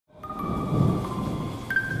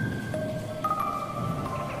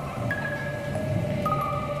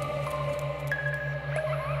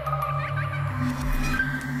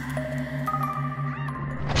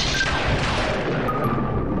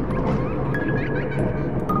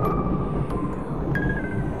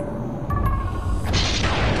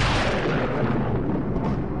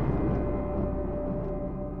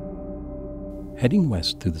Heading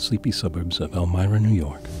west through the sleepy suburbs of Elmira, New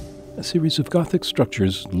York, a series of Gothic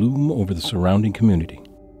structures loom over the surrounding community.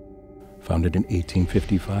 Founded in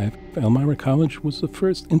 1855, Elmira College was the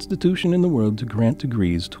first institution in the world to grant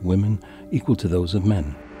degrees to women equal to those of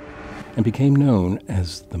men, and became known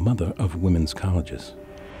as the mother of women's colleges.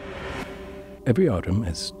 Every autumn,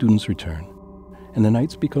 as students return, and the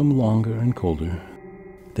nights become longer and colder,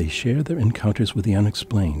 they share their encounters with the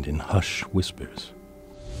unexplained in hushed whispers.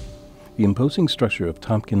 The imposing structure of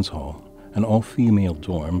Tompkins Hall, an all-female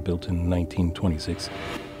dorm built in 1926,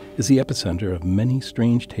 is the epicenter of many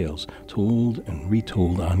strange tales told and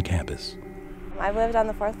retold on campus. I've lived on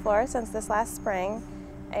the 4th floor since this last spring,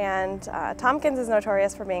 and Tompkins is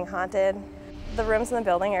notorious for being haunted. The rooms in the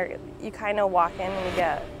building you kind of walk in and you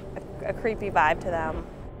get a creepy vibe to them.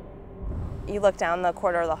 You look down the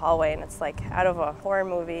corridor of the hallway and it's like out of a horror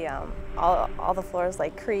movie. All the floors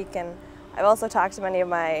like creak, and I've also talked to many of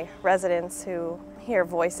my residents who hear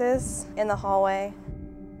voices in the hallway,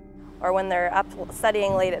 or when they're up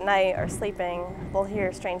studying late at night or sleeping, they'll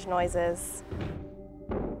hear strange noises.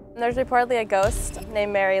 There's reportedly a ghost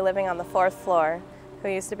named Mary living on the 4th floor who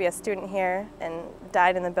used to be a student here and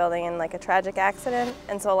died in the building in like a tragic accident,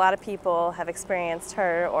 and so a lot of people have experienced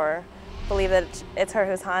her or believe that it's her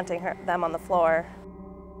who's haunting them on the floor.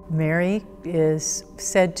 Mary is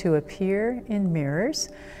said to appear in mirrors,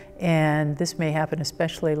 and this may happen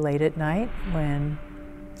especially late at night when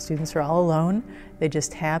students are all alone. They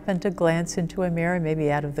just happen to glance into a mirror,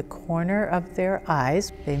 maybe out of the corner of their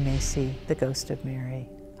eyes. They may see the ghost of Mary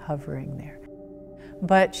hovering there.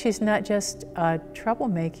 But she's not just a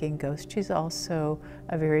troublemaking ghost, she's also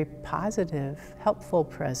a very positive, helpful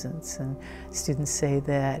presence. And students say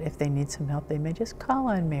that if they need some help, they may just call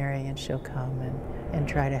on Mary and she'll come and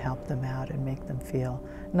try to help them out and make them feel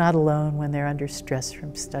not alone when they're under stress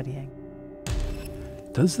from studying.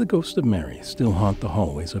 Does the ghost of Mary still haunt the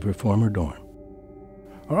hallways of her former dorm?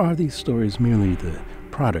 Or are these stories merely the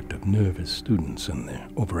product of nervous students and their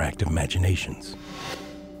overactive imaginations?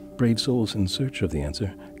 Brave souls in search of the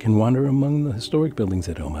answer can wander among the historic buildings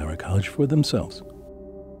at Elmira College for themselves.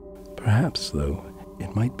 Perhaps, though,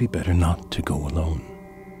 it might be better not to go alone.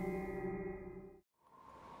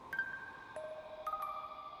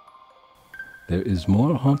 There is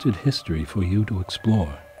more haunted history for you to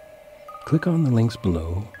explore. Click on the links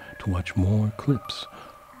below to watch more clips,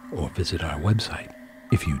 or visit our website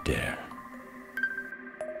if you dare.